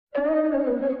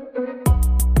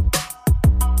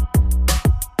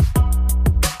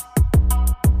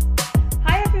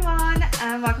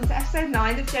episode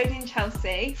 9 of Jodie and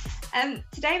Chelsea.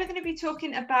 Today we're going to be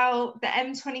talking about the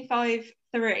M25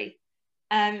 3.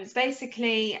 It's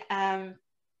basically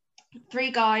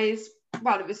 3 guys,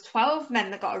 well, it was 12 men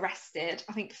that got arrested,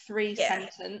 I think 3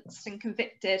 sentenced and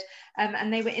convicted,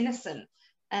 and they were innocent.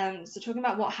 So talking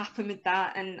about what happened with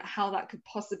that and how that could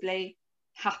possibly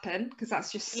happen, because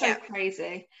that's just so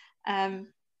crazy. And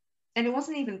it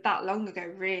wasn't even that long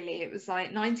ago, really. It was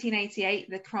like 1988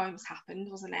 the crimes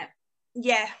happened, wasn't it?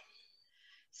 Yeah.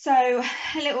 So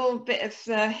a little bit of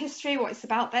the history, what it's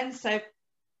about then. So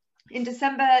in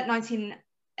December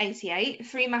 1988,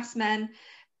 3 masked men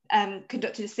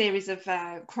conducted a series of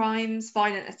crimes,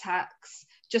 violent attacks,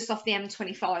 just off the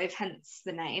M25, hence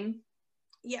the name,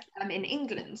 in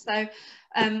England. So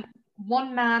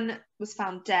 1 man was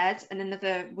found dead and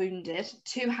another wounded.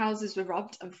 2 houses were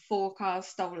robbed and 4 cars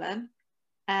stolen.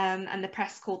 And the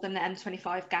press called them the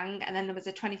M25 gang. And then there was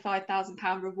a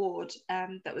 £25,000 reward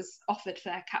that was offered for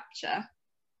their capture.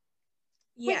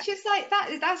 Yeah. Which is like,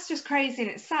 that's just crazy in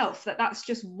itself, that's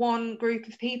just one group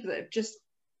of people that have just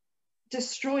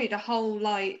destroyed a whole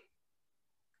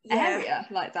area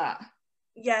like that.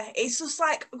 Yeah, it's just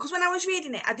like, because when I was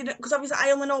reading it, I didn't, because obviously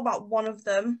I only know about one of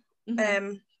them,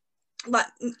 like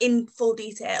in full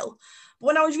detail. But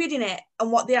when I was reading it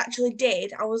and what they actually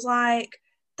did, I was like,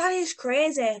 that is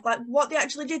crazy. Like, what they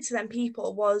actually did to them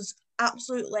people was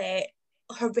absolutely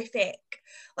horrific.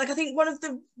 Like, I think one of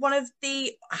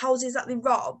the houses that they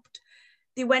robbed,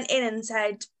 they went in and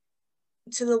said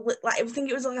to the, like, I think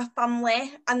it was like a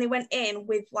family, and they went in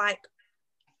with like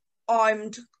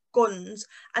armed guns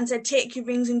and said, take your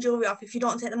rings and jewelry off. If you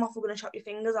don't take them off, we're going to chop your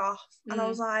fingers off. And I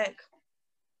was like,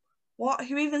 what?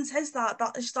 Who even says that?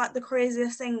 That is like the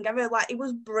craziest thing ever. Like, it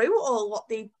was brutal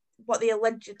what they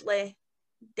allegedly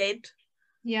did.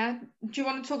 Yeah. Do you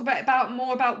want to talk about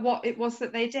more about what it was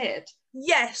that they did?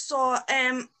 Yeah. So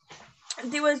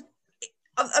there was,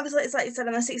 obviously it's like you said,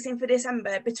 on the 16th of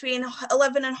December between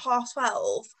 11 and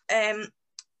 12:30,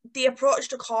 they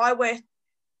approached a car where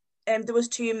there was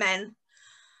 2 men.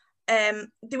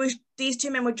 These 2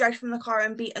 men were dragged from the car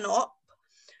and beaten up.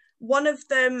 One of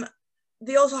them,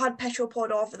 they also had petrol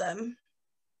poured over them.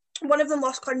 One of them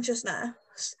lost consciousness,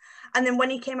 and then when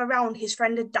he came around, his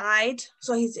friend had died,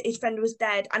 so his friend was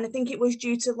dead, and I think it was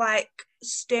due to like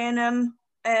sternum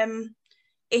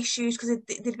issues, because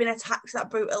they'd been attacked that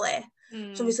brutally.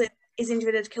 So obviously his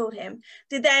injury had killed him.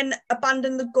 They then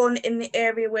abandoned the gun in the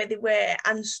area where they were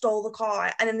and stole the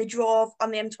car, and then they drove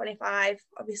on the M25,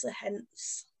 obviously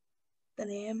hence the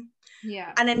name,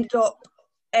 and ended up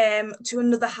to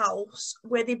another house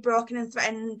where they broke in and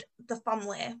threatened the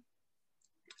family.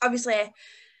 Obviously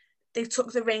they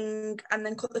took the ring and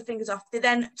then cut the fingers off. They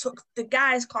then took the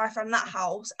guy's car from that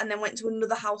house and then went to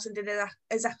another house and did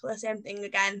exactly the same thing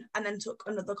again, and then took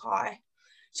another car.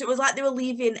 So it was like they were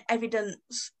leaving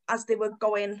evidence as they were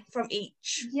going from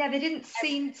each. Yeah, they didn't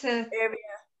seem to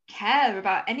care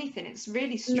about anything. It's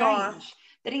really strange. No.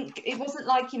 They didn't. It wasn't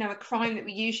like, a crime that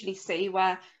we usually see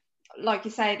where, like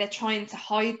you say, they're trying to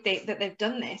hide that they've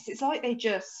done this. It's like they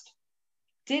just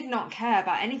did not care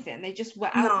about anything. They just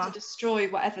were out to destroy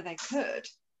whatever they could.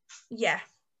 Yeah.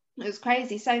 It was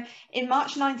crazy. So in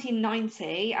March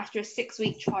 1990, after a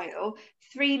 6-week trial,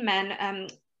 3 men,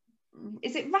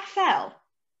 is it Raphael?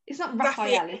 It's not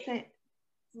Raphael, is it?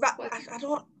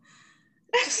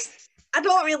 I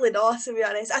don't really know, to be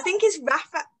honest. I think it's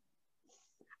Raphael.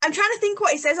 I'm trying to think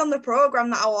what he says on the programme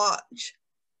that I watch.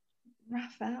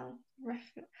 Raphael.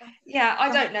 Yeah,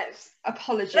 I don't know.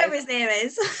 Apologies. Whatever his name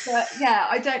is. But yeah,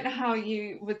 I don't know how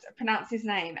you would pronounce his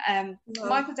name. No.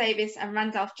 Michael Davis and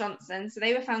Randolph Johnson. So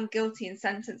they were found guilty and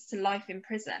sentenced to life in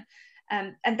prison.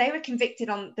 And they were convicted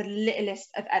on the littlest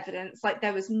of evidence. Like,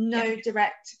 there was no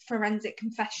direct forensic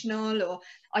confessional or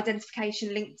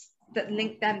identification that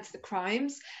linked them to the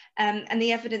crimes. And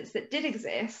the evidence that did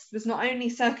exist was not only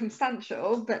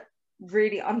circumstantial, but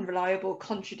really unreliable,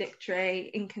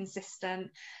 contradictory, inconsistent.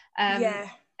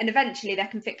 And eventually their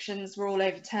convictions were all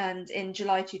overturned in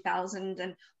July 2000,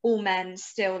 and all men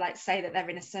still say that they're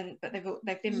innocent, but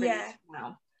they've been released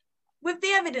now. With the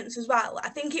evidence as well, I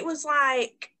think it was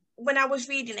like, when I was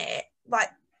reading it, like,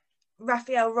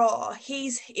 Raphael Raw,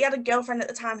 he had a girlfriend at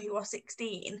the time who was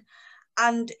 16,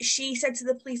 and she said to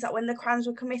the police that when the crimes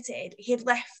were committed, he had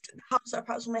left the house at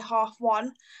approximately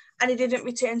 1:30, and he didn't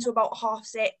return to about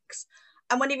 6:30.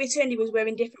 And when he returned, he was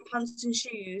wearing different pants and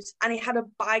shoes, and he had a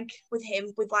bag with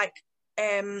him with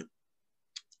item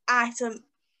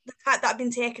that had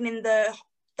been taken in the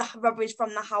robberies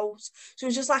from the house. So it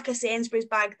was just like a Sainsbury's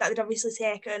bag that they'd obviously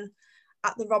taken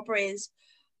at the robberies.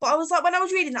 But I was like, when I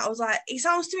was reading that, I was like, it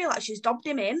sounds to me like she's dobbed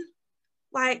him in.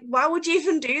 Like, why would you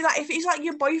even do that? If it's like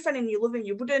your boyfriend and you love him,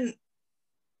 you wouldn't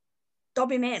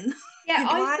dob him in. Yeah, You'd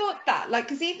I like, thought that, like,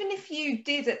 because even if you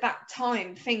did at that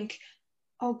time think,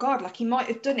 oh God, like he might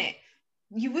have done it,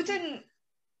 you wouldn't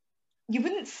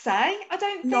say, I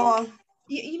don't think. no,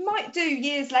 You might do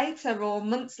years later or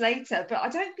months later, but I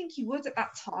don't think you would at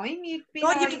that time. You'd be no,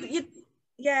 like,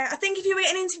 yeah. I think if you were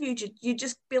getting interviewed, you'd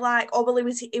just be like, oh well,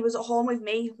 he was at home with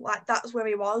me, like that's where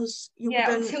he was. You yeah,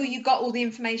 wouldn't, until you got all the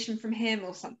information from him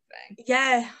or something.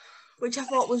 yeah, which I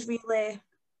thought was really,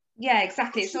 Yeah,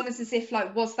 exactly. It's almost as if,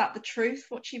 like, was that the truth,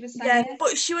 what she was yeah. saying?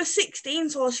 But she was 16,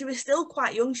 so she was still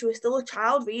quite young. She was still a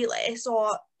child, really.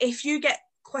 So if you get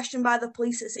questioned by the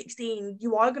police at 16,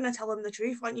 you are gonna tell them the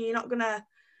truth, aren't you? You're not gonna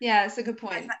Yeah, it's a good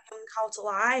find point. that young how to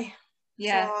lie.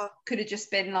 Yeah, So could have just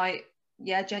been like,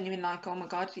 yeah, genuine, like, oh my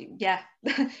God, yeah,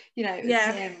 it was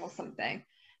yeah, him or something.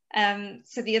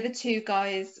 So the other two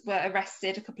guys were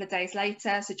arrested a couple of days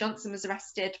later. So Johnson was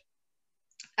arrested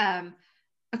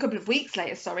a couple of weeks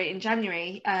later, sorry, in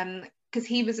January, because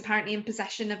he was apparently in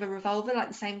possession of a revolver, like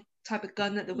the same type of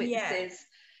gun that the yeah, witnesses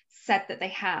said that they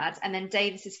had. And then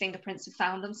Davis's fingerprints were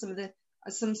found on some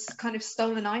kind of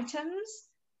stolen items.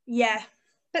 yeah,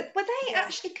 But were they yeah.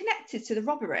 actually connected to the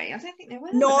robbery? I don't think they were.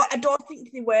 No, I don't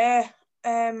think they were.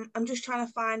 I'm just trying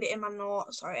to find it in my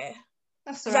notes. Sorry,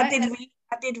 That's all because right.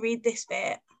 I did read this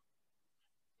bit.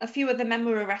 A few other men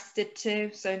were arrested too.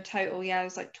 So in total, yeah, it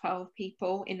was like 12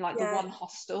 people in like the Yeah. one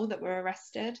hostel that were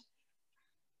arrested.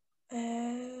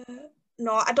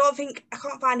 No, I don't think I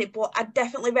can't find it, but I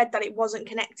definitely read that it wasn't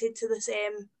connected to the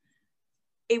same.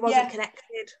 It wasn't Yeah.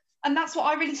 connected. And that's what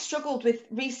I really struggled with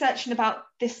researching about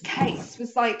this case,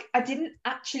 was like I didn't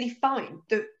actually find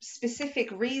the specific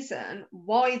reason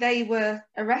why they were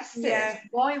arrested. Yeah.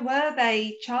 Why were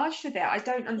they charged with it? I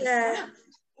don't Yeah. understand.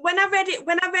 When I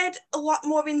read a lot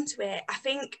more into it, I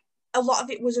think a lot of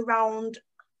it was around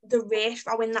the race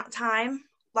row in that time,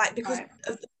 like because Right.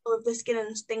 of the colour of the skin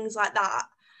and things like that.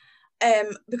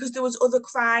 Because there was other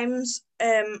crimes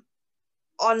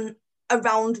on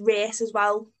around race as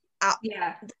well at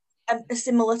Yeah. a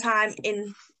similar time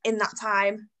in that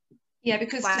time. Yeah,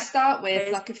 because to Like, start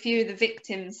with, like a few of the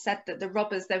victims said that the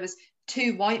robbers, there was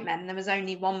two white men, there was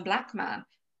only one black man.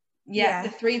 Yet the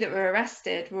yeah, three that were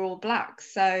arrested were all black.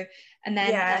 So, and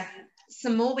then yeah,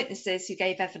 some more witnesses who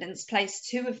gave evidence placed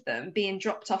two of them being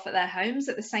dropped off at their homes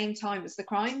at the same time as the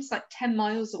crimes, like 10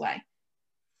 miles away.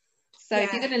 So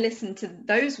if you're yeah. going to listen to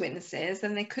those witnesses,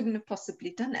 then they couldn't have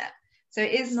possibly done it. So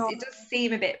No, it does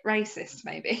seem a bit racist,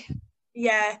 maybe.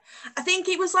 yeah. I think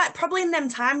it was like probably in them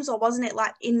times, or wasn't it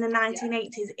like in the Yeah.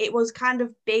 1980s? It was kind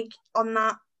of big on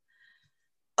that.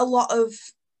 A lot of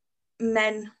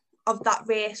men of that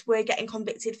race were getting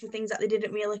convicted for things that they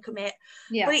didn't really commit.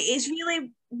 Yeah. But it is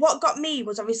really what got me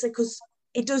was obviously because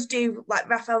it does do, like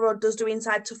Raphael Road does do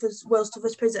inside world's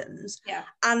toughest prisons. Yeah.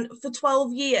 And for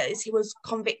 12 years he was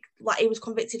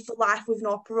convicted for life with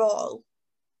no parole.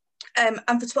 And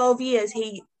for 12 years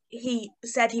he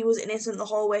said he was innocent the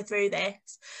whole way through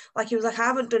this. Like he was like, I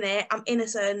haven't done it, I'm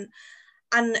innocent.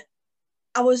 And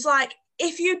I was like,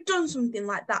 if you'd done something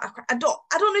like that, I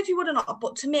don't know if you would or not,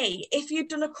 but to me, if you'd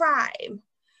done a crime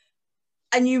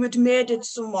and you had murdered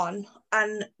someone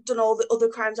and done all the other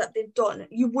crimes that they've done,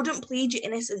 you wouldn't plead your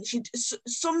innocence.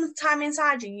 Sometime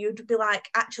inside you'd be like,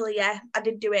 actually, yeah, I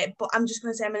did do it, but I'm just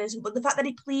going to say I'm innocent. But the fact that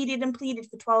he pleaded and pleaded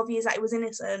for 12 years that he was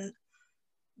innocent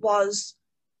was,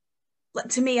 like,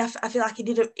 to me, I feel like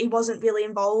he wasn't really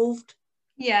involved.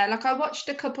 Yeah, like I watched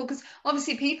a couple, because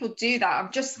obviously people do that.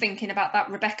 I'm just thinking about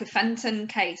that Rebecca Fenton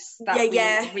case that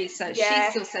we researched. She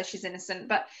still says she's innocent,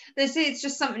 but it's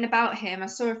just something about him. I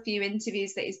saw a few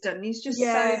interviews that he's done. He's just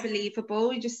so believable.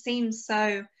 He just seems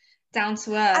so down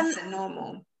to earth and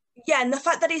normal. Yeah, and the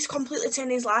fact that he's completely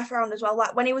turned his life around as well.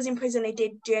 Like when he was in prison,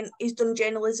 he's done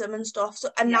journalism and stuff. So,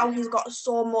 and now he's got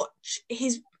so much.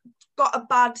 He's got a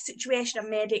bad situation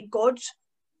and made it good.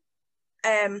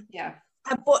 Yeah.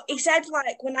 But he said,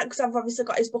 like, because I've obviously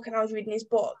got his book and I was reading his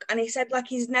book, and he said, like,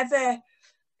 he never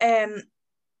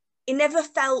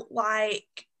felt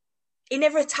like he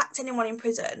never attacked anyone in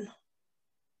prison,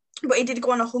 but he did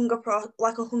go on a hunger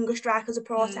strike as a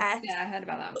protest. Yeah, I heard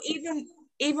about that. But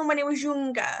even when he was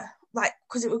younger, like,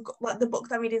 because it was like the book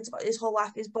that I'm reading about his whole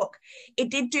life, his book,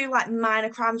 it did do like minor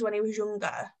crimes when he was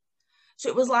younger. So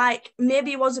it was like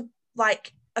maybe he was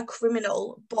a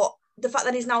criminal, but the fact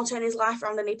that he's now turned his life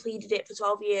around and he pleaded it for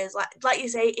 12 years, like you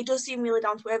say, it does seem really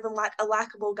down to earth and like a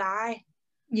likable guy.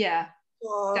 Yeah,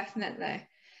 so, definitely.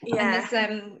 Yeah.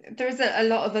 And there is a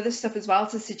lot of other stuff as well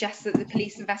to suggest that the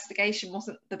police investigation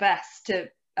wasn't the best to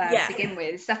begin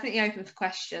with. It's definitely open for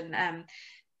question.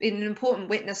 an important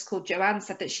witness called Joanne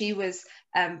said that she was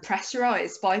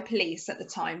pressurized by police at the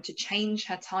time to change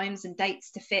her times and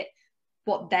dates to fit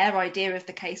what their idea of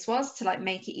the case was, to like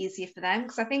make it easier for them.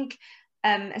 Because I think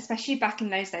especially back in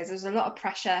those days, there was a lot of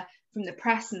pressure from the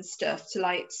press and stuff to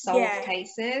like solve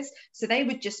cases, so they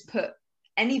would just put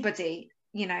anybody,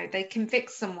 you know, they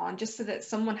convict someone just so that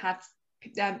someone had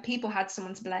people had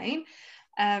someone to blame.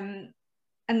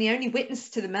 And the only witness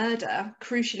to the murder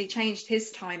crucially changed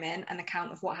his timing and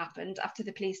account of what happened after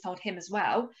the police told him as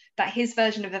well that his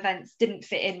version of events didn't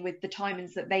fit in with the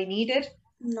timings that they needed.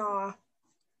 No.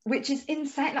 Which is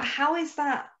insane. Like, how is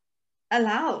that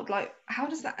allowed? Like, how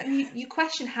does that, you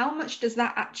question how much does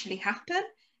that actually happen?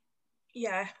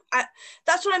 Yeah,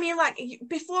 that's what I mean. Like,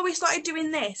 before we started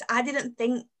doing this, I didn't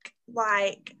think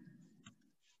like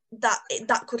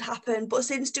that could happen, but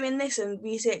since doing this and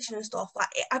researching and stuff, like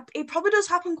it probably does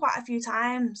happen quite a few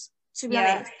times, to be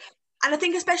honest. And I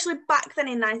think especially back then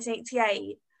in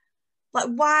 1988, like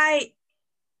why,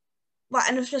 like,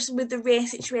 and especially with the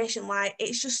race situation, like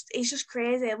it's just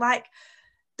crazy. Like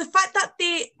the fact that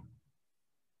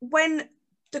when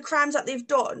the crimes that they've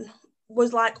done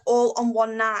was like all on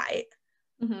one night,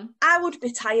 I would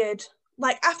be tired.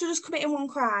 Like after just committing one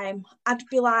crime, I'd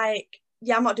be like,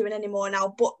 yeah, I'm not doing any more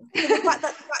now. But for the fact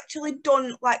that they've actually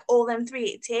done like all them three,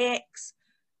 it takes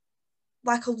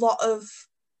like a lot of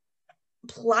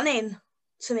planning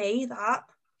to me, that.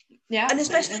 Yeah. And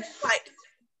especially like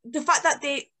the fact that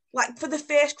they, like for the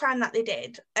first crime that they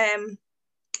did,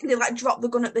 they like dropped the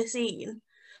gun at the scene.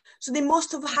 So they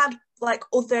must have had like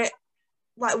other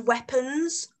like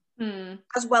weapons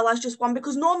as well as just one,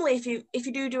 because normally if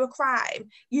you do a crime,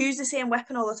 you use the same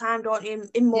weapon all the time, don't you,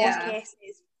 in most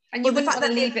cases. And you wouldn't want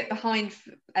to leave it behind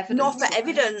for evidence. Not for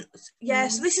evidence. Yeah,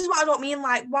 so this is what I don't mean.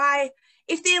 Like, why,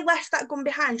 if they left that gun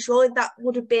behind, surely that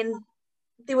would have been,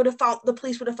 the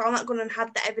police would have found that gun and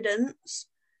had the evidence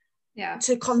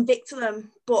to convict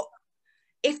them. But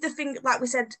if like we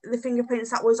said, the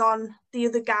fingerprints that was on the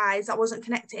other guys that wasn't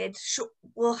connected,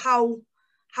 well,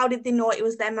 how did they know it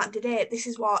was them that did it? This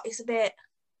is what, it's a bit...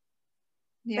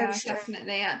 Yeah,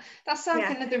 definitely. Yeah, that's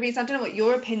another reason. I don't know what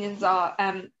your opinions are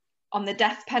on the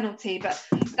death penalty, but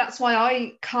that's why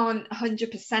I can't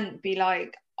 100% be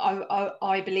like,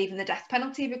 I believe in the death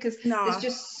penalty, because there's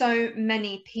just so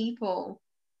many people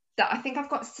that I think I've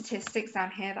got statistics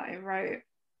down here that I wrote.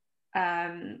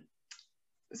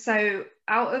 So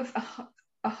out of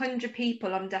 100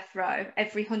 people on death row,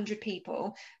 every 100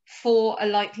 people, 4 are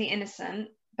likely innocent,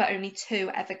 but only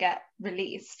 2 ever get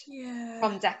released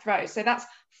from death row. So that's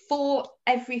 4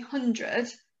 every 100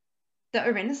 that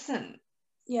are innocent.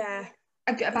 Yeah.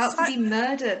 About to be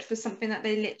murdered for something that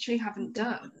they literally haven't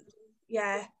done.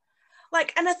 Yeah.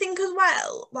 Like, and I think as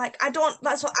well, like,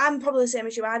 that's what I'm probably the same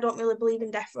as you. I don't really believe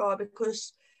in death row,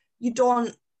 because you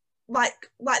don't, like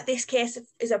this case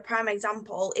is a prime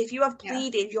example. If you have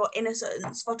pleaded your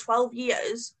innocence for 12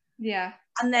 years,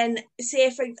 and then say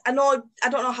I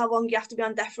don't know how long you have to be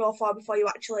on death row for before you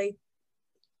actually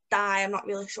die. I'm not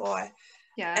really sure.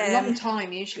 Yeah, a long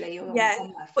time usually.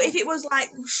 But if it was like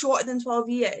shorter than 12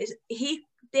 years,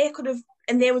 they could have,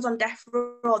 and they was on death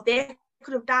row, they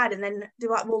could have died, and then they're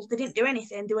like, well, they didn't do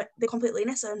anything. They're completely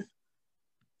innocent.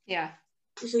 Yeah.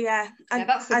 So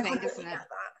that's the thing, isn't it?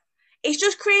 It's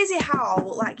just crazy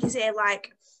how, like you say,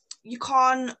 like you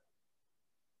can't.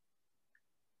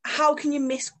 How can you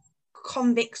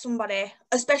misconvict somebody,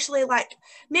 especially like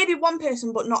maybe one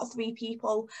person, but not 3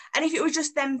 people? And if it was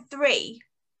just them 3,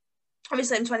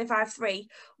 obviously M25 3,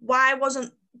 why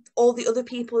wasn't all the other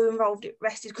people who were involved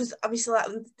arrested? Because obviously like,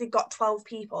 they got 12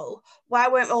 people. Why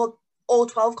weren't all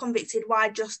 12 convicted? Why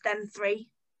just them 3?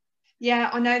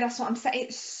 Yeah, I know, that's what I'm saying.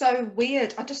 It's so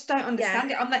weird. I just don't understand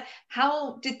it. I'm like,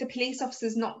 how did the police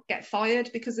officers not get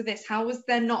fired because of this? How was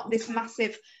there not this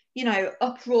massive,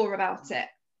 uproar about it?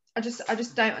 I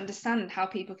just don't understand how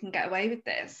people can get away with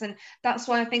this. And that's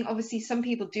why I think obviously some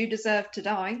people do deserve to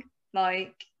die.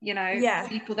 Like,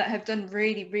 people that have done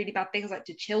really, really bad things, like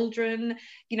to children,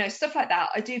 stuff like that.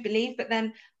 I do believe, but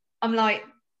then I'm like,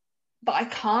 but I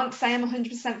can't say I'm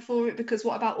 100% for it, because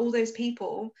what about all those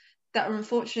people that are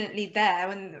unfortunately there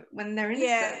when they're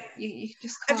innocent? You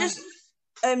just can't. I just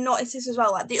noticed this as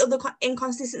well, like the other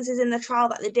inconsistencies in the trial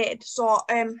that they did. So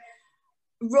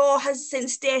Roe has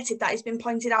since stated that it's been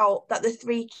pointed out that the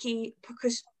 3 key, I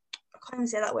can't even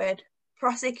say that word,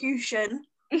 prosecution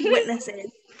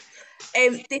witnesses,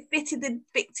 they fitted the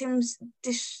victims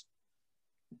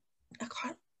I'm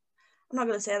not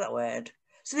going to say that word.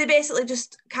 So they basically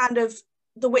just kind of,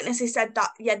 the witnesses said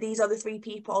that, these are the 3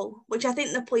 people, which I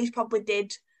think the police probably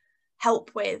did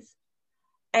help with.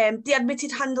 They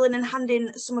admitted handling and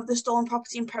handing some of the stolen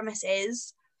property and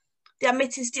premises. they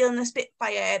admitted stealing the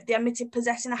Spitfire, they admitted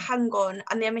possessing a handgun,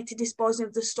 and they admitted disposing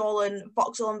of the stolen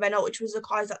Vauxhall and Renault, which was the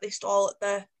cars that they stole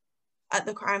at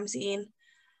the crime scene.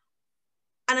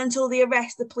 And until the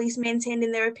arrest, the police maintained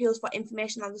in their appeals for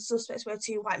information that the suspects were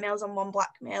 2 white males and 1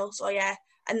 black male. So yeah,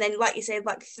 and then like you said,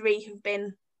 like 3 have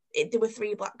been, there were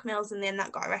 3 black males and then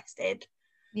that got arrested.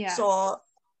 Yeah. So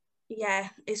yeah,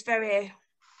 it's very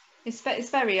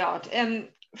odd.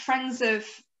 Friends of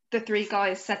the 3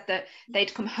 guys said that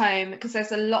they'd come home because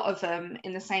there's a lot of them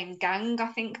in the same gang. I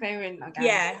think they were in a gang.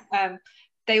 Yeah.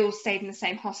 They all stayed in the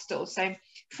same hostel. So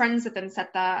friends of them said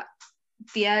that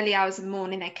the early hours of the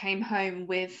morning they came home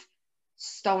with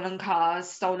stolen cars,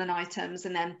 stolen items,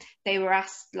 and then they were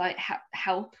asked like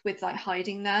help with like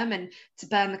hiding them and to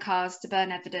burn the cars, to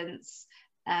burn evidence.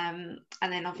 And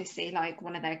then obviously like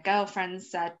one of their girlfriends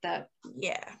said that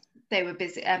they were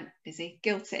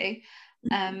guilty.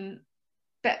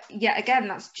 But yeah, again,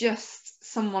 that's just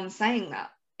someone saying that.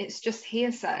 It's just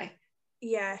hearsay.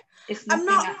 Yeah. It's nothing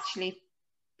actually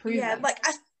proven. Yeah, like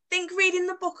I think reading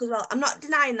the book as well, I'm not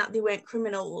denying that they weren't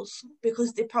criminals,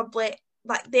 because they probably,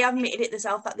 like, they admitted it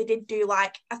themselves that they did do,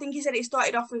 like, I think he said it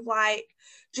started off with like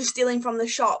just stealing from the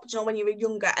shop, you know, when you were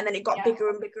younger, and then it got bigger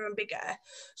and bigger and bigger.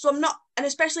 So I'm not, and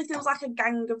especially if there was like a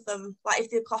gang of them, like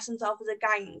if they class themselves as a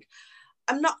gang,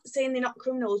 I'm not saying they're not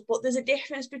criminals, but there's a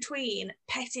difference between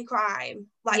petty crime,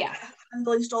 like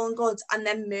handling stolen goods, and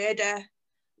then murder.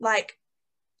 Like,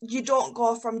 you don't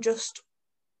go from just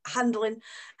handling.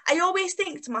 I always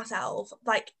think to myself,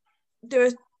 like,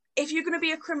 if you're going to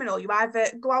be a criminal, you either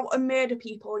go out and murder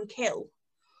people and kill,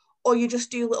 or you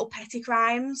just do little petty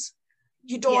crimes.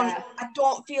 You don't. I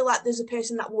don't feel like there's a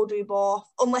person that will do both,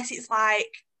 unless it's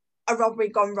like a robbery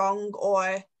gone wrong,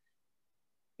 or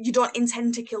you don't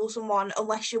intend to kill someone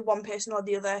unless you're one person or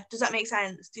the other. Does that make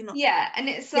sense? Do you know? Yeah, and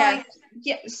it's like,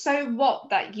 so what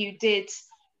that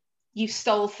you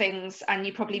stole things and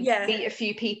you probably beat a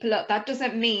few people up. That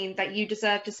doesn't mean that you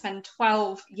deserve to spend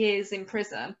 12 years in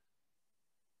prison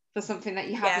for something that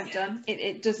you haven't done.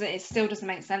 It still doesn't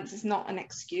make sense. It's not an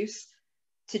excuse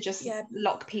to just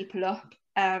lock people up.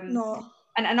 No.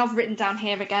 And I've written down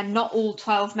here again, not all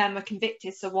 12 men were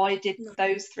convicted, so why did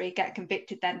those 3 get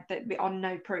convicted then on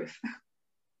no proof?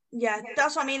 Yeah,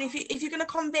 that's what I mean. If you're going to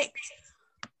convict,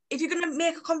 if you're going to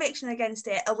make a conviction against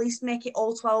it, at least make it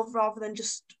all 12 rather than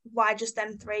just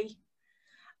them 3.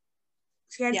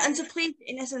 And to plead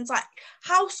innocence, like,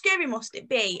 how scary must it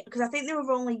be? Because I think they were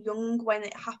only young when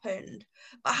it happened,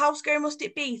 but how scary must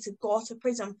it be to go to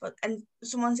prison and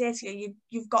someone say to you,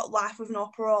 you've got life with no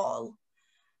parole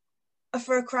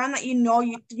for a crime that you know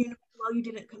you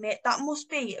didn't commit? That must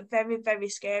be very, very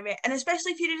scary. And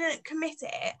especially if you didn't commit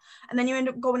it and then you end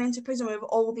up going into prison with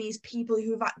all these people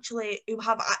who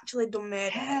have actually done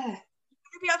murder.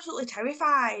 You'd be absolutely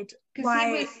terrified.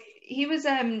 Because he was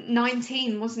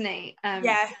 19, wasn't he?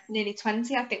 Nearly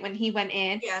 20, I think, when he went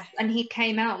in. And he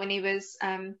came out when he was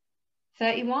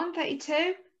 31,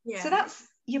 32. So that's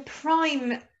your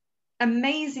prime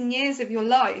amazing years of your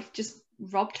life just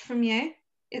robbed from you.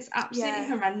 It's absolutely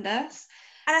horrendous.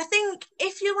 And I think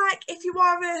if you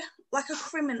are a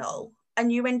criminal and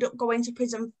you end up going to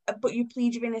prison, but you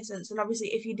plead your innocence, and obviously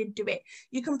if you did do it,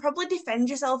 you can probably defend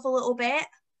yourself a little bit.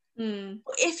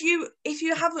 But if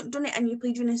you haven't done it and you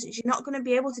plead your innocence, you're not going to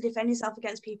be able to defend yourself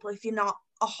against people if you're not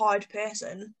a hard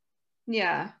person.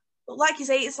 Yeah. But like you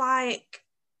say, it's like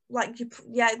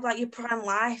your prime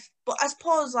life. But I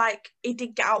suppose like he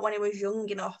did get out when he was young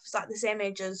enough. It's like the same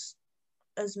age as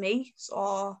me.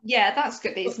 So yeah, that's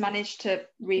good that he's managed to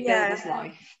rebuild his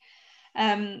life.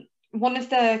 One of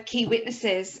the key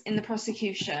witnesses in the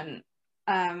prosecution,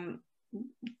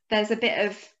 there's a bit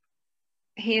of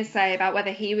hearsay about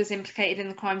whether he was implicated in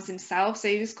the crimes himself. So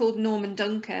he was called Norman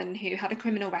Duncan, who had a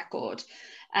criminal record,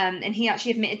 and he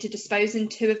actually admitted to disposing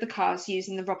 2 of the cars used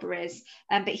in the robberies,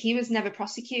 but he was never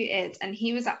prosecuted, and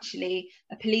he was actually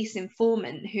a police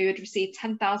informant who had received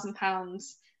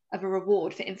 £10,000 of a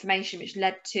reward for information, which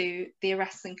led to the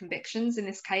arrests and convictions in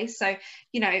this case. So,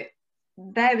 you know,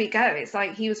 there we go. It's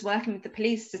like he was working with the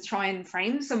police to try and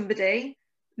frame somebody,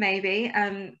 maybe,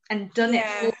 and done it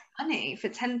for money, for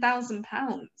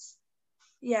 £10,000.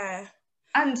 Yeah.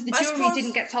 And the jury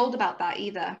didn't get told about that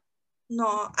either.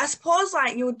 No, I suppose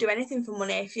like you would do anything for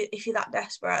money if you're that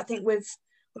desperate. I think we've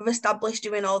established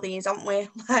doing all these, haven't we?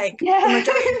 Like the majority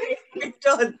of it we've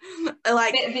done.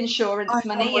 Like bit of insurance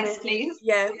money, yes, please.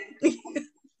 Yeah.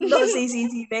 Not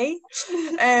CCTV.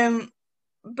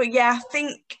 But yeah, I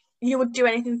think you would do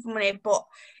anything for money. But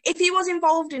if he was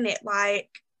involved in it, like,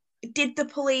 did the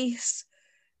police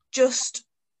just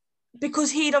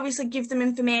because he'd obviously give them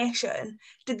information,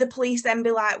 did the police then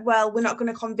be like, well, we're not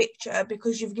going to convict you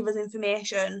because you've given us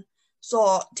information,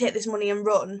 so take this money and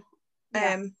run,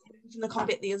 going to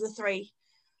convict the other three?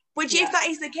 Which, if that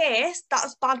is the case,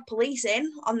 that's bad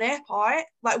policing on their part.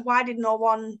 Like, why did no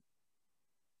one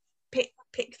pick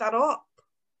that up?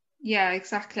 Yeah,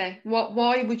 exactly.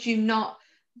 Why would you not,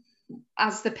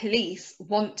 as the police,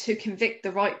 want to convict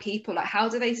the right people? Like, how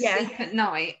do they sleep at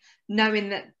night knowing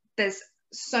that there's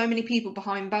so many people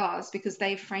behind bars because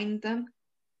they've framed them?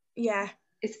 Yeah.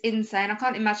 It's insane. I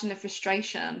can't imagine the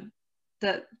frustration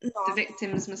that the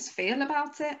victims must feel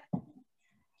about it.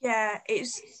 Yeah,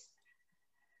 it's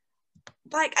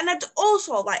like, and I'd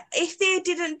also, like, if they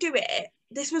didn't do it,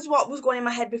 this was what was going in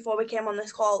my head before we came on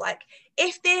this call, like,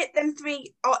 if them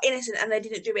three are innocent and they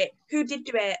didn't do it, who did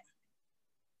do it?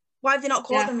 Why have they not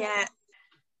caught them yet?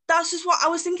 That's just what I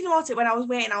was thinking about it when I was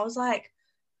waiting. I was like,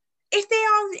 if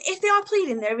they are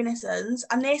pleading their innocence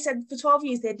and they said for 12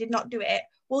 years they did not do it,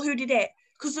 well, who did it?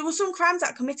 Because there were some crimes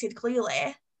that committed,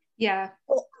 clearly. Yeah.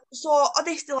 So are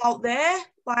they still out there?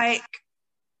 Like,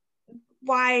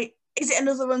 why is it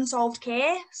another unsolved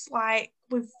case like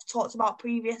we've talked about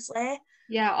previously?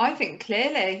 Yeah, I think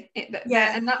clearly.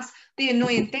 And that's the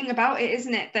annoying thing about it,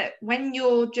 isn't it? That when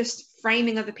you're just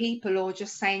framing other people or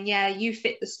just saying, yeah, you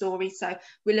fit the story, so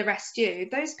we'll arrest you,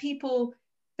 those people,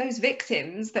 those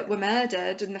victims that were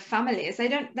murdered and the families, they're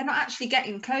not actually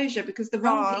getting closure because the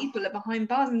wrong people are behind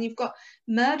bars, and you've got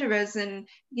murderers and,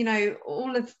 you know,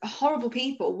 all of horrible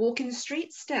people walking the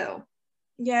streets still.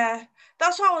 Yeah,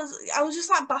 that's why I was just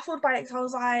like baffled by it, because I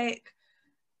was like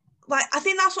I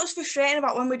think that's what's frustrating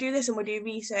about when we do this and we do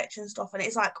research and stuff, and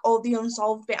it's like, oh, the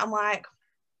unsolved bit. I'm like,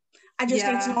 I just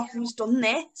need to know who's done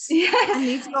this. I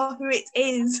need to know who it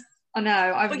is. I know,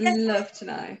 I'd love to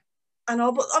know. I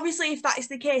know, but obviously if that is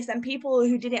the case, then people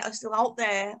who did it are still out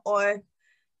there, or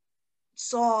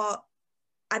so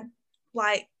I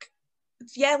like,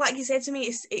 yeah, like you said to me,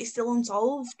 it's still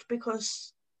unsolved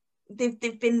because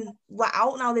they've been let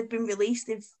out now, they've been released,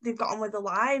 they've got on with their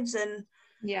lives, and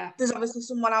there's obviously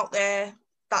someone out there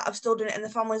that have still done it and the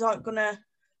families aren't gonna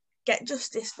get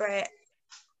justice for it.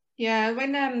 Yeah,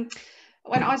 when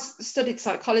I studied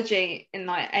psychology in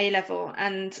like A level,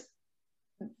 and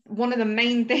one of the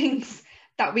main things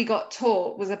that we got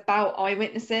taught was about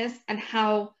eyewitnesses and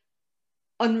how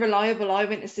unreliable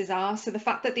eyewitnesses are. So the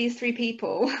fact that these three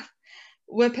people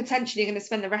were potentially going to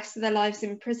spend the rest of their lives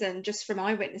in prison just from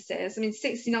eyewitnesses. I mean,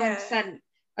 69%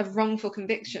 of wrongful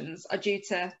convictions are due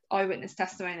to eyewitness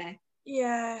testimony.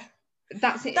 Yeah.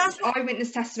 That's it.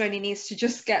 Eyewitness testimony needs to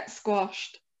just get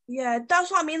squashed. Yeah,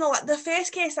 that's what I mean though. Like, the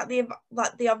first case that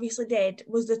they obviously did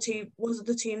was the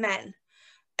two men.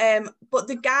 But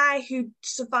the guy who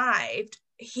survived,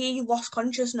 he lost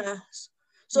consciousness.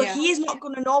 So he's not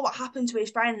going to know what happened to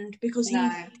his friend because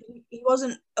he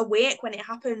wasn't awake when it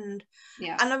happened.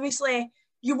 Yeah. And obviously,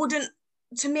 you wouldn't.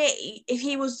 To me, if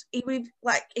he was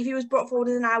brought forward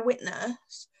as an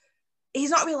eyewitness, he's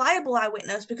not a reliable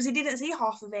eyewitness because he didn't see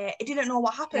half of it. He didn't know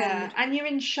what happened. Yeah, and you're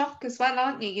in shock as well,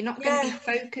 aren't you? You're not going to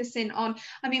be focusing on.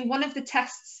 I mean, one of the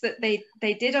tests that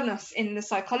they did on us in the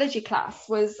psychology class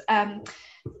was,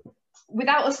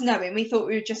 without us knowing, we thought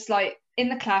we were just like in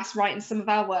the class writing some of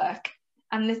our work,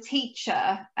 and the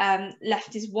teacher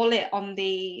left his wallet on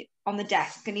the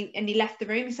desk, and he left the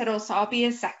room. He said, "Oh, so I'll be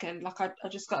a second. Like, I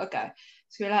just got to go."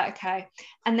 So we were like, okay.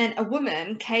 And then a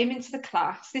woman came into the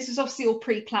class. This was obviously all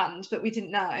pre-planned, but we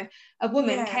didn't know. A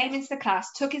woman came into the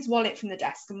class, took his wallet from the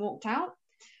desk and walked out.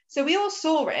 So we all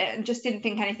saw it and just didn't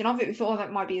think anything of it. We thought, oh,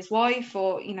 that might be his wife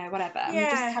or, you know, whatever. And we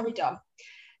just carried on.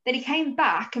 Then he came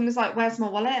back and was like, where's my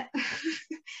wallet?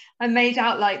 And made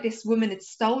out like this woman had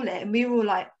stole it. And we were all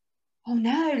like, oh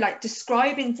no, like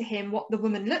describing to him what the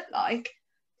woman looked like.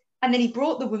 And then he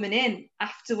brought the woman in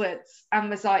afterwards and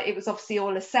was like, it was obviously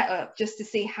all a setup just to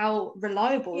see how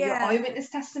reliable your eyewitness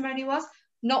testimony was.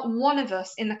 Not one of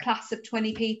us in the class of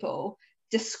 20 people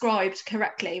described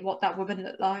correctly what that woman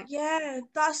looked like. Yeah,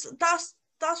 that's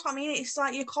what I mean. It's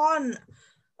like, you can't,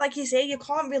 like you say, you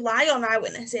can't rely on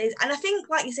eyewitnesses. And I think,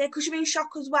 like you say, because you're in shock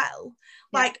as well,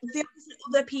 like the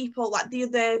other people, like the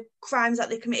other crimes that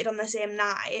they committed on the same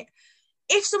night,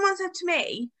 if someone said to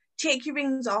me, take your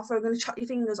rings off or I'm going to chop your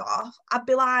fingers off, I'd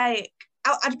be like,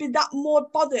 I'd be that more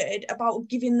bothered about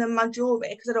giving them my jewellery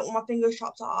because I don't want my fingers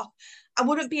chopped off. I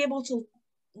wouldn't be able to,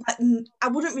 like, I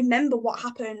wouldn't remember what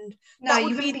happened. No,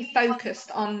 you wouldn't be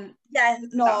focused on that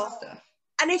stuff.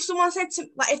 And if someone said to,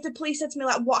 like, if the police said to me,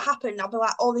 like, what happened, I'd be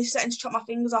like, oh, they're starting to chop my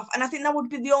fingers off. And I think that would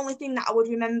be the only thing that I would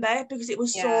remember because it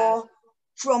was so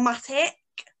traumatic.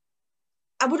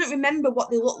 I wouldn't remember what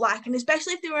they looked like, and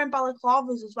especially if they were in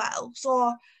balaclavas as well.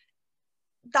 So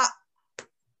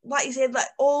like you said, like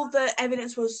all the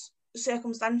evidence was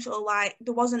circumstantial. Like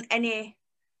there wasn't any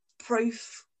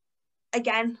proof.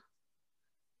 Again,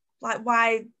 like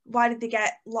why did they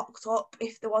get locked up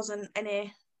if there wasn't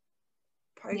any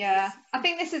proof? Yeah, I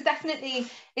think this has definitely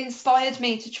inspired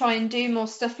me to try and do more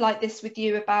stuff like this with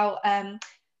you about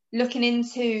looking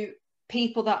into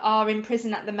people that are in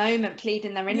prison at the moment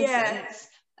pleading their innocence.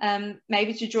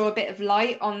 Maybe to draw a bit of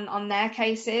light on their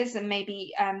cases, and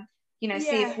maybe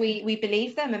see if we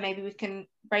believe them, and maybe we can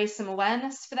raise some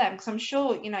awareness for them, because I'm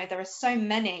sure there are so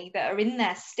many that are in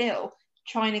there still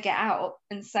trying to get out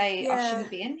and say, I shouldn't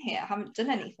be in here, I haven't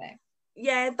done anything.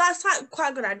 Yeah, that's like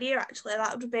quite a good idea actually.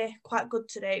 That would be quite good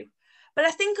to do. But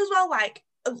I think as well, like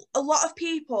a lot of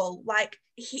people, like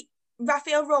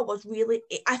Raphael Rowe was really,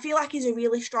 I feel like he's a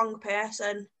really strong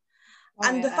person.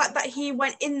 And the fact that he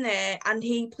went in there and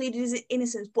he pleaded his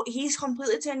innocence, but he's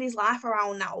completely turned his life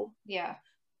around now. Yeah.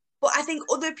 But I think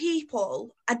other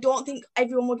people, I don't think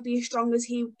everyone would be as strong as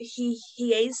he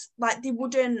is. Like they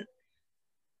wouldn't.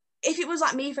 If it was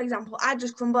like me, for example, I'd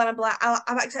just crumble and I'd be like,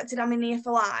 I've accepted I'm in here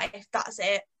for life. That's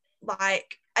it.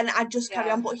 Like, and I'd just carry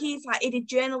on. But he's like, he did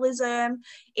journalism.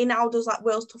 He now does like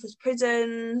world's toughest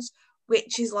prisons,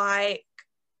 which is like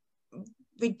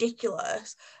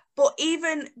ridiculous. But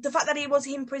even the fact that he was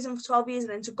in prison for 12 years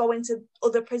and then to go into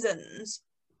other prisons,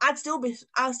 I'll still be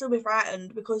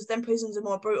frightened, because them prisons are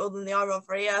more brutal than they are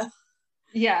over here.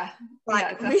 Yeah.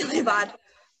 Like really bad.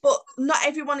 But not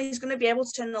everyone is going to be able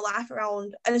to turn their life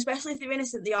around, and especially if they're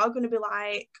innocent, they are going to be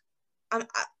like,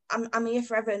 I'm here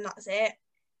forever, and that's it.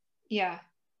 Yeah.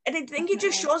 And I think it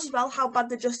just shows as well how bad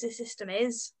the justice system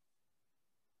is.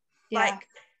 Yeah. Like,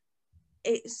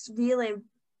 it's really,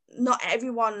 not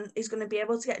everyone is going to be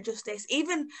able to get justice.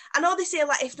 Even, I know they say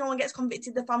like if no one gets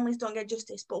convicted, the families don't get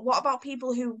justice. But what about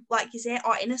people who, like you say,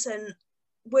 are innocent?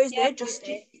 Where's their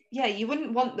justice? Yeah, you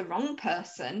wouldn't want the wrong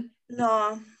person.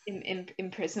 No.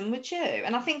 In prison, would you?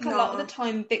 And I think a lot of the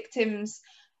time victims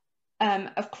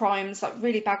of crimes, like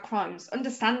really bad crimes,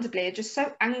 understandably are just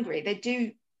so angry.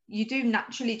 You do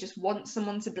naturally just want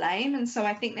someone to blame, and so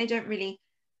I think they don't really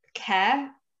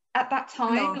care at that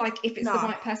time. Like if it's the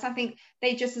right person, I think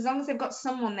they just, as long as they've got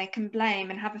someone they can blame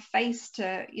and have a face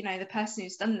to, the person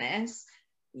who's done this.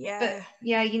 Yeah. But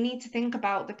yeah, you need to think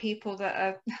about the people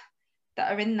that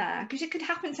are in there, because it could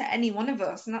happen to any one of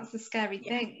us, and that's the scary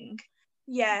thing.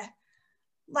 Yeah,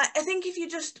 like I think if you're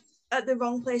just at the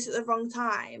wrong place at the wrong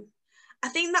time, I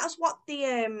think that's what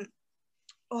the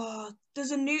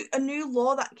there's a new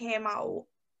law that came out,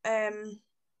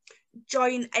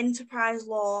 joint enterprise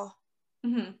law,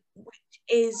 which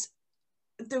is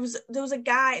there was a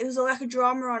guy, it was like a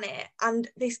drama on it, and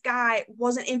this guy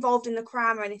wasn't involved in the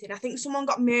crime or anything. I think someone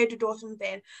got murdered or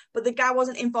something, but the guy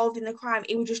wasn't involved in the crime.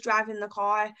 He was just driving the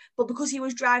car. But because he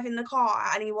was driving the car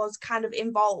and he was kind of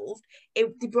involved, they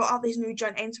brought out this new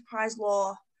joint enterprise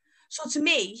law. So to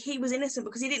me, he was innocent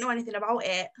because he didn't know anything about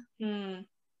it.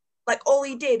 Like all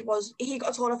he did was he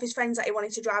got told off his friends that he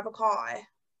wanted to drive a car.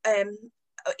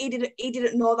 He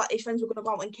didn't know that his friends were going to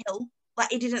go out and kill.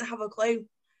 Like he didn't have a clue.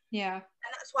 Yeah.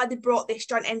 And that's why they brought this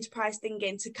joint enterprise thing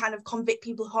in, to kind of convict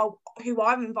people who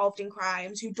are involved in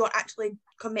crimes, who don't actually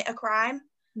commit a crime.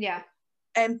 Yeah.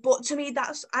 But to me,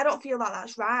 I don't feel like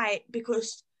that's right,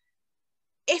 because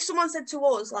if someone said to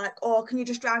us, like, oh, can you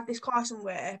just drive this car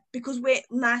somewhere? Because we're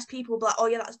nice people, but like, oh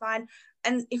yeah, that's fine.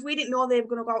 And if we didn't know they were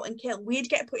going to go out and kill, we'd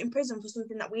get put in prison for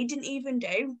something that we didn't even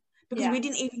do, because we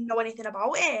didn't even know anything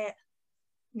about it.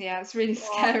 Yeah, it's really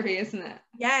scary, isn't it?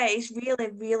 Yeah, it's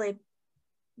really, really.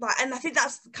 Like, and I think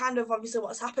that's kind of obviously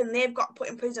what's happened. They've got put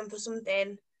in prison for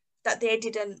something that they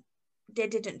didn't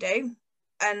do,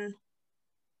 and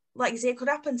like you say, it could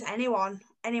happen to any one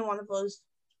of us.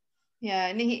 Yeah,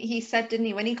 and he said, didn't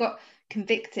he, when he got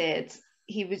convicted,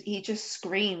 he just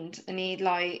screamed, and he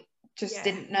like just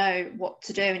didn't know what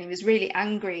to do, and he was really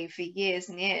angry for years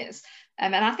and years.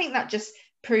 And I think that just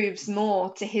proves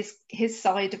more to his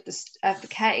side of the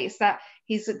case, that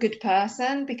he's a good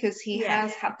person, because he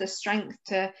has had the strength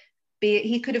to be.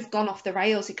 He could have gone off the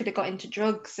rails, he could have got into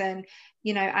drugs and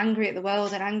angry at the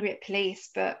world and angry at police,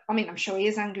 but I mean, I'm sure he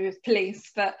is angry with police,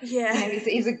 but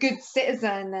he's a good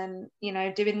citizen,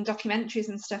 and doing documentaries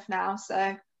and stuff now.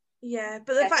 So but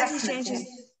the fact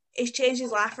he's changed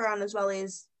his life around as well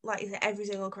is, like you said, every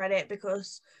single credit,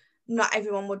 because not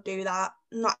everyone would do that.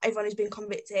 Not everyone who's been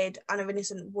convicted and are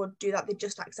innocent would do that. They'd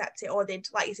just accept it, or they'd,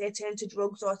 like you say, turn to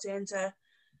drugs or turn to.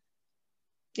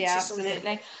 Yeah,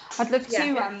 absolutely. I'd love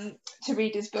to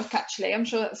read his book, actually. I'm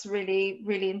sure that's really,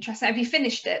 really interesting. Have you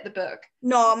finished it, the book?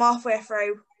 No, I'm halfway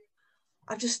through.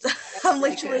 I'm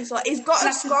literally like, he's got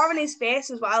a scar on his face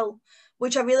as well,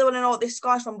 which I really want to know what this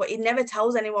scar's from, but he never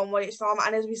tells anyone what it's from,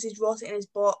 and obviously he's wrote it in his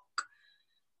book.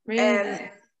 Really?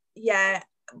 Yeah,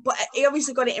 but he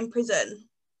obviously got it in prison.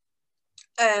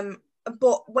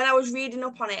 But when I was reading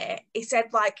up on it, it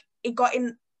said like it got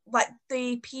in, like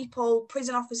the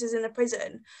prison officers in the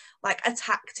prison, like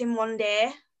attacked him one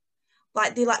day.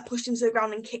 Like they like pushed him to the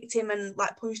ground and kicked him and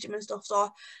like punched him and stuff.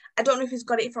 So I don't know if he's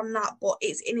got it from that, but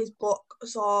it's in his book.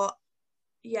 So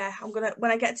yeah, when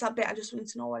I get to that bit, I just want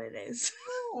to know what it is.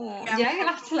 Yeah, you'll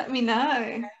have to let me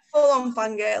know. Full on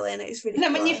fangirling, it's really. And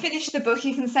then cool. when you finish the book,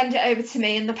 you can send it over to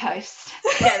me in the post.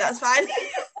 Yeah, that's fine.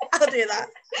 I'll do that.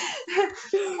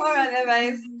 All right then,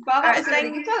 babes. Well, that was a really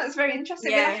thank- good one. That's very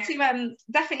interesting. Yeah. We'll have to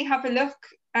definitely have a look.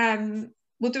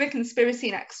 We'll do a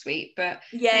conspiracy next week, but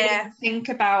Yeah, think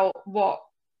about what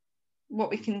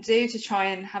we can do to try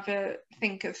and have a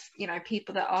think of, you know,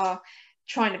 people that are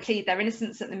trying to plead their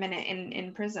innocence at the minute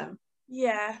in prison.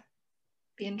 yeah.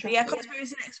 Be But interesting. yeah,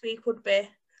 conspiracy next week would be,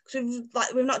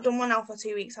 because we've not done one now for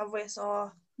 2 weeks, have we?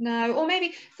 So No, or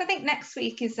maybe, so I think next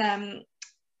week is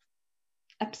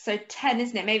episode 10,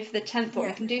 isn't it? Maybe for the 10th one,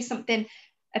 we can do something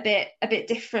a bit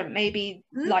different. Maybe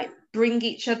like bring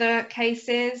each other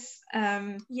cases.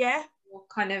 Yeah. Or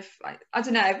kind of like, I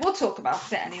don't know. We'll talk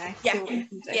about it anyway. Yeah. See what we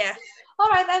can do. Yeah. All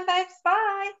right then, babes.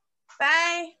 Bye.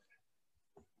 Bye.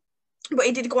 But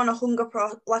he did go on a hunger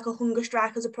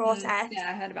strike as a protest. Yeah,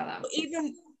 I heard about that. But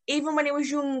even when he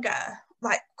was younger,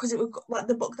 like, because it was like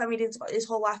the book that I'm reading is about his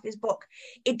whole life, his book,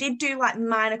 it did do like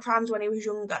minor crimes when he was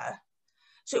younger.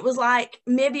 So it was like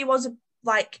maybe he was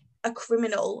like a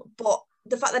criminal, but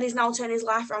the fact that he's now turned his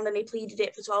life around and he pleaded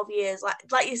it for 12 years,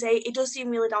 like you say, it does seem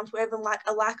really down to earth and like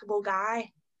a likable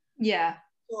guy. Yeah,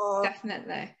 so,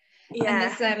 definitely.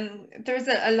 Yeah. And there's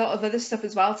a lot of other stuff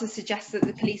as well to suggest that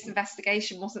the police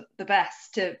investigation wasn't the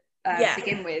best to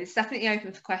begin with. It's definitely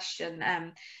open for question.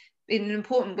 An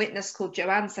important witness called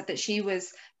Joanne said that she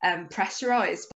was pressurized